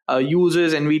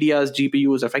uses NVIDIA's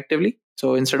GPUs effectively.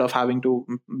 So instead of having to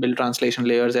build translation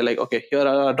layers, they're like, okay, here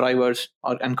are our drivers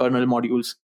and kernel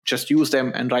modules. Just use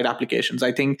them and write applications.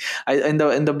 I think in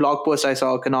the blog post I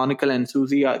saw, Canonical and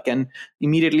SUSE can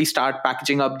immediately start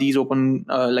packaging up these open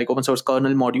source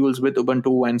kernel modules with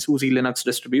Ubuntu and SUSE Linux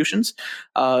distributions.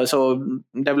 So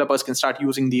developers can start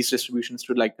using these distributions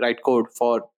to write code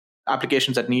for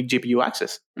applications that need GPU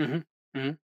access.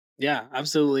 Yeah,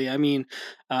 absolutely. I mean,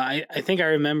 I think I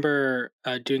remember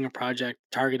doing a project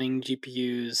targeting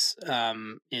GPUs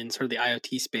in sort of the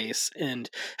IoT space, and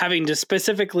having to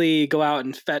specifically go out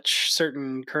and fetch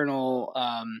certain kernel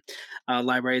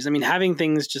libraries. I mean, having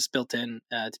things just built in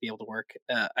to be able to work.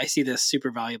 I see this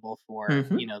super valuable for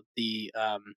the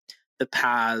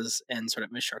PaaS and sort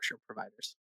of infrastructure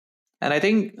providers. And I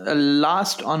think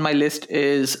last on my list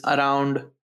is around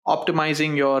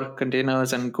optimizing your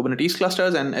containers and Kubernetes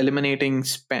clusters and eliminating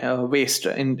waste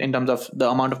in terms of the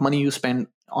amount of money you spend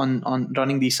on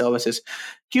running these services.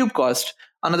 KubeCost,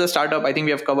 another startup, I think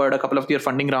we have covered a couple of their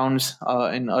funding rounds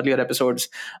in earlier episodes,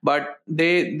 but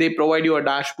they provide you a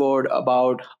dashboard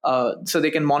about, so they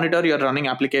can monitor your running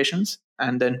applications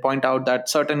and then point out that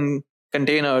certain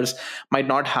containers might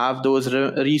not have those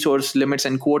resource limits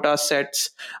and quota set,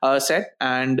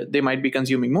 and they might be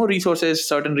consuming more resources.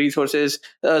 Certain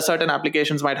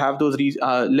applications might have those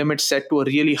limits set to a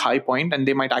really high point, and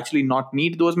they might actually not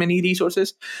need those many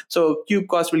resources. So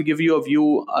KubeCost will give you a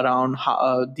view around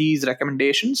these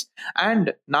recommendations.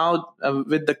 And now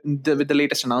with the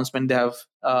latest announcement, they have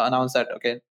announced that,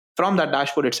 okay, from that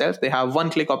dashboard itself, they have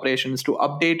one-click operations to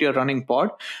update your running pod.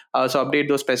 So update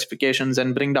those specifications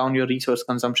and bring down your resource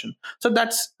consumption. So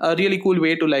that's a really cool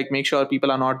way to like make sure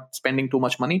people are not spending too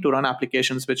much money to run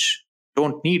applications which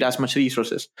don't need as much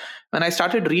resources. When I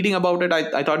started reading about it,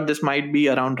 I thought this might be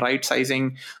around right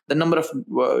sizing the number of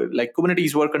like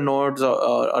Kubernetes worker nodes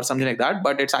or something like that.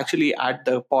 But it's actually at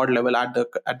the pod level, at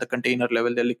the container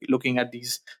level, they're looking at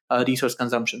these resource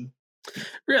consumption.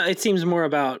 Yeah, it seems more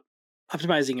about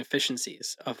optimizing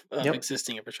efficiencies of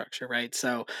existing infrastructure, right?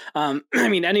 So, I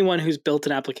mean, anyone who's built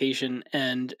an application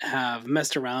and have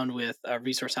messed around with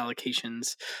resource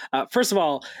allocations, first of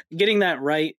all, getting that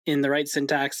right in the right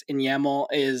syntax in YAML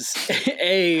is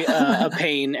a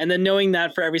pain, and then knowing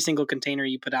that for every single container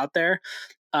you put out there,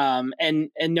 and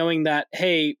knowing that,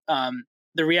 hey,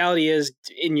 the reality is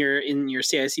in your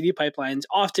CI/CD pipelines,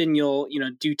 often you'll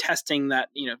do testing that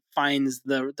finds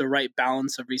the right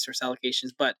balance of resource allocations,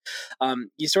 but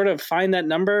you sort of find that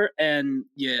number and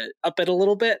you up it a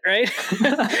little bit, right?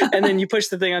 And then you push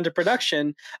the thing onto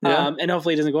production, and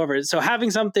hopefully it doesn't go over it. So having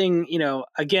something,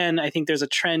 again, I think there's a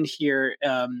trend here,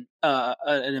 and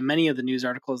in many of the news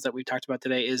articles that we've talked about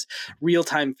today is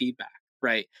real-time feedback,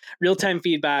 right? Real-time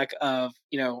feedback of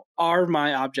are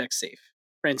my objects safe?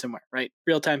 Ransomware, right?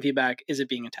 Real-time feedback, is it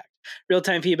being attacked?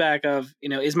 Real-time feedback of,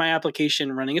 is my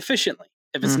application running efficiently?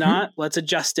 If it's not, let's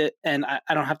adjust it, and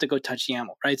I don't have to go touch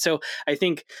YAML, right? So I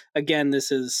think, again,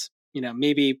 this is,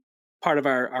 maybe part of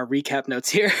our recap notes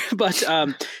here, but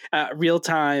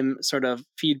real-time sort of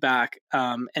feedback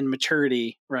and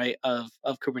maturity, right, of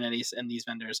Kubernetes and these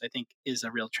vendors, I think is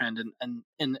a real trend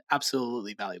and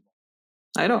absolutely valuable.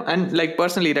 I know. And like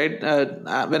personally, right,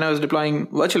 when I was deploying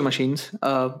virtual machines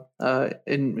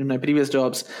in my previous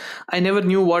jobs, I never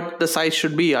knew what the size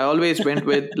should be. I always went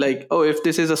with like, oh, if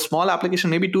this is a small application,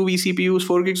 maybe 2 vCPUs,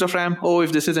 4 gigs of RAM. Oh,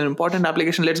 if this is an important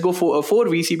application, let's go for 4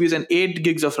 vCPUs and 8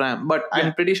 gigs of RAM. But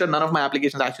I'm pretty sure none of my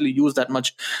applications actually use that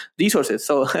much resources.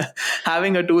 So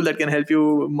having a tool that can help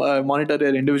you monitor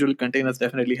your individual containers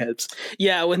definitely helps.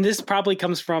 Yeah, when this probably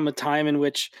comes from a time in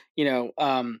which,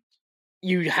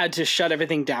 you had to shut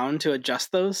everything down to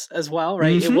adjust those as well,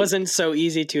 right? It wasn't so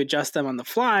easy to adjust them on the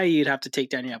fly. You'd have to take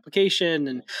down your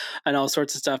application and all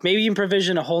sorts of stuff. Maybe even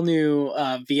provision a whole new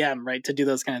VM, right, to do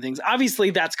those kind of things. Obviously,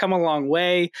 that's come a long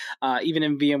way. Even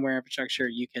in VMware infrastructure,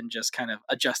 you can just kind of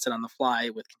adjust it on the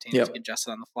fly with containers. You can adjust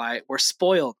it on the fly. We're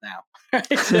spoiled now,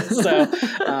 right? So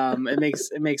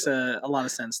it makes a lot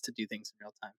of sense to do things in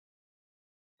real time.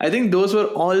 I think those were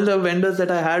all the vendors that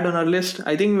I had on our list.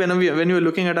 I think when we were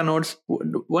looking at our notes,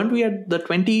 weren't we at the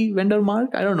 20 vendor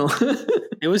mark? I don't know.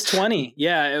 It was 20.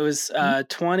 Yeah, it was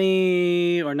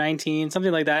 20 or 19,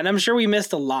 something like that. And I'm sure we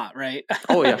missed a lot, right?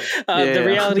 Oh, yeah. The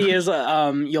reality is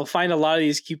you'll find a lot of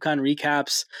these KubeCon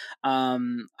recaps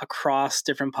across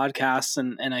different podcasts,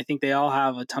 and I think they all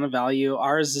have a ton of value.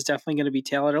 Ours is definitely going to be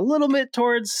tailored a little bit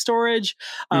towards storage.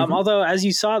 Although, as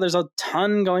you saw, there's a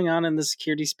ton going on in the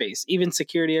security space, even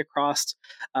security across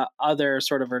other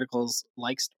sort of verticals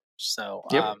like storage. So,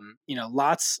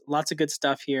 lots of good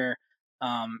stuff here.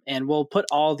 And we'll put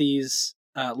all these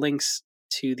links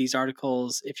to these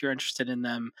articles, if you're interested in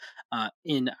them,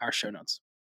 in our show notes.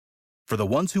 For the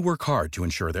ones who work hard to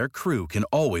ensure their crew can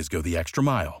always go the extra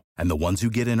mile, and the ones who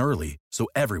get in early so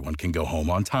everyone can go home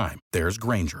on time, there's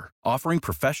Grainger, offering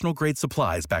professional-grade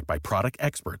supplies backed by product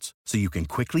experts so you can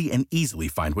quickly and easily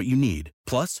find what you need.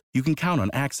 Plus, you can count on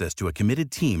access to a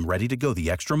committed team ready to go the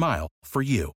extra mile for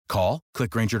you. Call,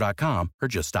 click Grainger.com, or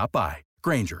just stop by.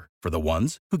 Grainger, for the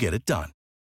ones who get it done.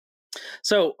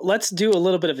 So let's do a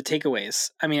little bit of a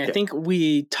takeaways. I mean, I think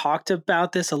we talked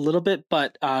about this a little bit,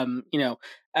 but,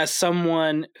 as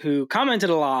someone who commented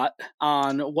a lot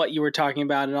on what you were talking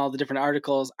about in all the different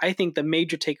articles, I think the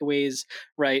major takeaways,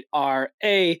 right, are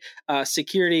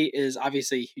security is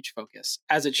obviously a huge focus,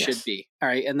 as it should be. All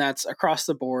right. And that's across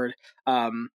the board.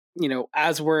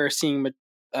 As we're seeing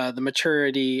the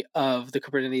maturity of the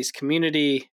Kubernetes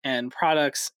community and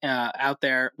products out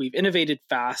there, we've innovated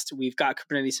fast. We've got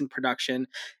Kubernetes in production.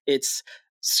 It's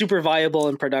super viable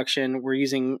in production. We're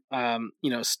using,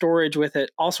 storage with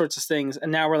it, all sorts of things.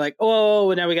 And now we're like,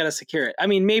 oh, now we got to secure it. I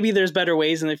mean, maybe there's better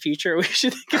ways in the future. We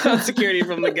should think about security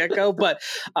from the get-go, but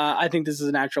I think this is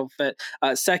a natural fit.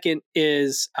 Second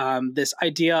is this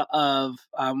idea of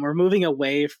we're moving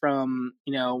away from,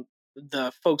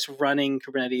 the folks running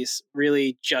Kubernetes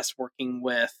really just working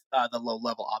with the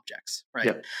low-level objects, right?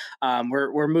 Yep.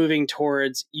 We're moving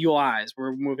towards UIs.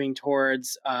 We're moving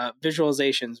towards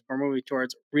visualizations. We're moving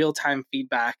towards real-time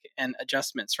feedback and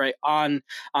adjustments, right? On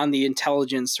the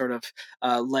intelligence sort of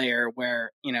layer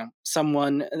where,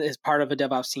 someone is part of a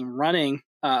DevOps team running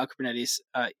a Kubernetes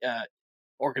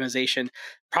organization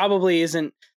probably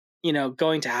isn't,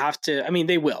 going to have to,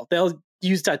 they'll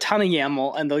use a ton of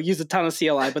YAML and they'll use a ton of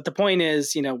CLI. But the point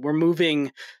is, we're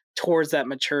moving towards that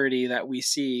maturity that we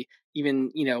see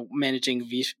even, managing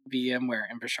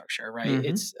VMware infrastructure, right? Mm-hmm.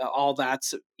 It's all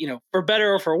that's, for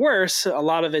better or for worse, a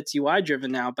lot of it's UI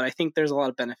driven now, but I think there's a lot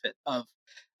of benefit of,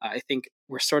 I think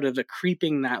we're sort of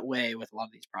creeping that way with a lot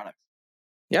of these products.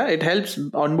 Yeah, it helps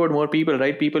onboard more people,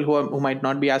 right? People who might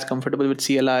not be as comfortable with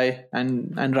CLI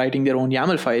and writing their own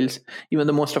YAML files. Even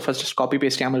though most of us just copy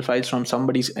paste YAML files from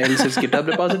somebody else's GitHub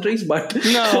repositories, but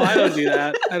no, I don't do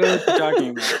that. I don't know what you're talking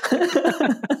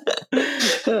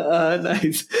about.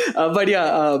 Nice, but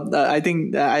yeah, I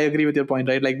think I agree with your point,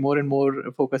 right? Like more and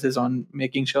more focus is on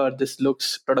making sure this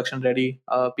looks production ready.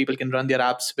 People can run their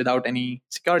apps without any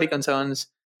security concerns.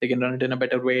 They can run it in a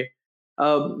better way.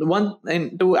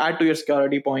 And to add to your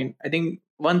security point, I think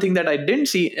one thing that I didn't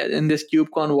see in this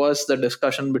KubeCon was the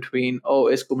discussion between,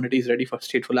 is Kubernetes ready for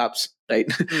stateful apps, right?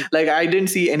 Like I didn't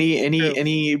see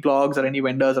any blogs or any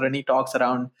vendors or any talks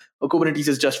around, Kubernetes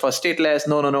is just for stateless.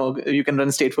 No, you can run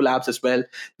stateful apps as well.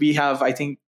 We have, I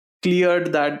think,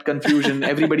 cleared that confusion.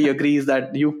 Everybody agrees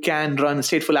that you can run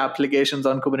stateful applications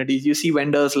on Kubernetes. You see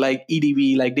vendors like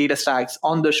EDV, like DataStax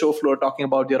on the show floor talking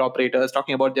about their operators,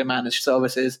 talking about their managed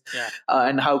services,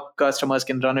 and how customers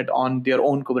can run it on their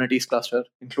own Kubernetes cluster,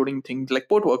 including things like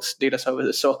Portworx data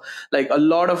services. So like a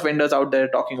lot of vendors out there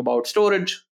talking about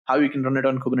storage, how you can run it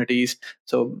on Kubernetes.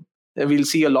 So we'll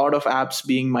see a lot of apps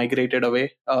being migrated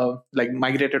away,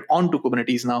 migrated onto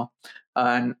Kubernetes now.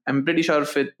 And I'm pretty sure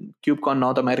with KubeCon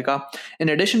North America, in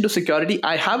addition to security,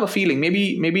 I have a feeling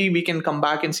maybe we can come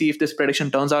back and see if this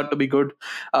prediction turns out to be good.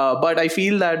 But I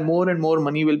feel that more and more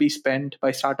money will be spent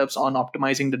by startups on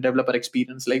optimizing the developer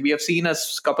experience. Like we have seen a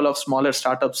couple of smaller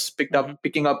startups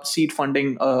picking up seed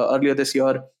funding earlier this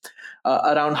year.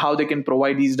 Around how they can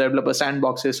provide these developer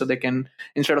sandboxes, so they can,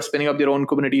 instead of spinning up their own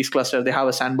Kubernetes cluster, they have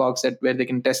a sandbox where they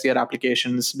can test their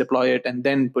applications, deploy it, and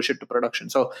then push it to production.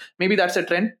 So maybe that's a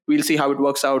trend. We'll see how it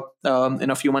works out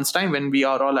in a few months' time when we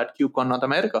are all at KubeCon North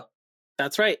America.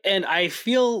 That's right. And I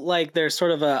feel like there's sort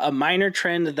of a minor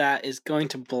trend that is going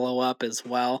to blow up as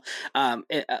well.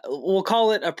 We'll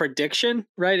call it a prediction,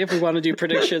 right? If we want to do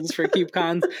predictions for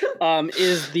KubeCons,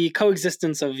 is the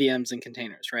coexistence of VMs and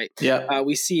containers, right? Yeah.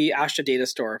 We see Astra Data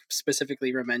Store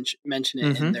specifically mention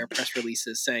it in their press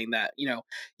releases, saying that,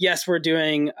 yes, we're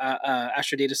doing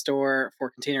Astra Data Store for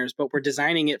containers, but we're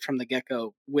designing it from the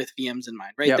get-go with VMs in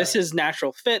mind, right? Yeah. This is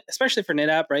natural fit, especially for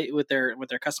NetApp, right? With their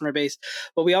customer base.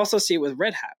 But we also see it with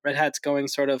Red Hat. Red Hat's going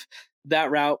sort of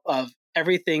that route of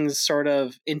everything's sort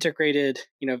of integrated.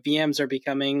 VMs are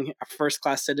becoming a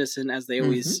first-class citizen, as they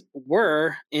always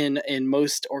were in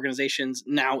most organizations,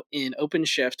 now in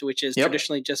OpenShift, which is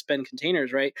traditionally just been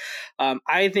containers, right?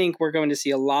 I think we're going to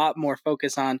see a lot more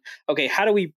focus on, okay, how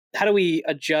do we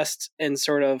adjust and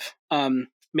sort of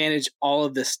manage all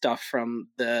of this stuff from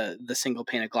the single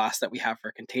pane of glass that we have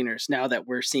for containers, now that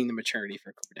we're seeing the maturity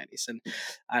for Kubernetes. And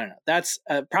I don't know, that's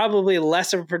probably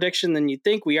less of a prediction than you'd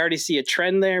think. We already see a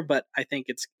trend there, but I think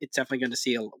it's definitely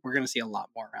we're going to see a lot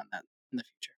more around that in the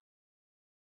future.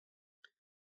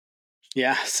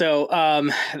 Yeah. So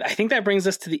I think that brings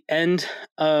us to the end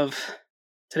of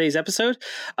today's episode.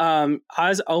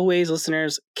 As always,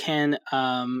 listeners can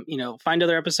find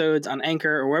other episodes on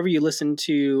Anchor or wherever you listen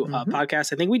to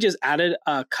podcasts. I think we just added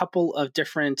a couple of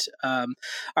different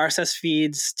RSS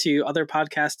feeds to other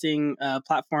podcasting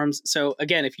platforms. So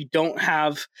again, if you don't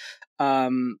have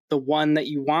the one that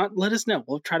you want, let us know.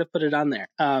 We'll try to put it on there.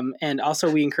 And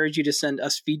also, we encourage you to send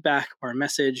us feedback or a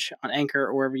message on Anchor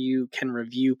or wherever you can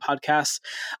review podcasts.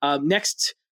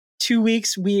 Next 2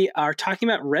 weeks, we are talking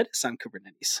about Redis on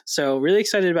Kubernetes. So really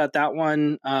excited about that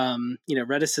one.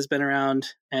 Redis has been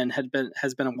around and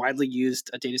has been a widely used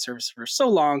data service for so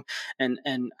long, and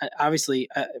obviously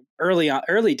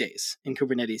early days in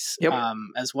Kubernetes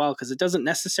as well, because it doesn't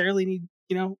necessarily need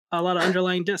a lot of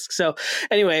underlying disks. So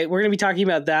anyway, we're going to be talking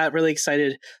about that. Really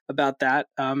excited about that.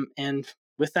 And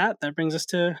with that brings us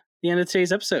to the end of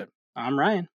today's episode. I'm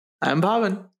Ryan. I'm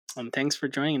Bhavan. And thanks for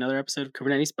joining another episode of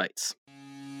Kubernetes Bytes.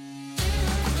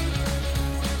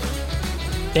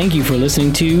 Thank you for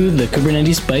listening to the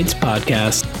Kubernetes Bytes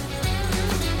podcast.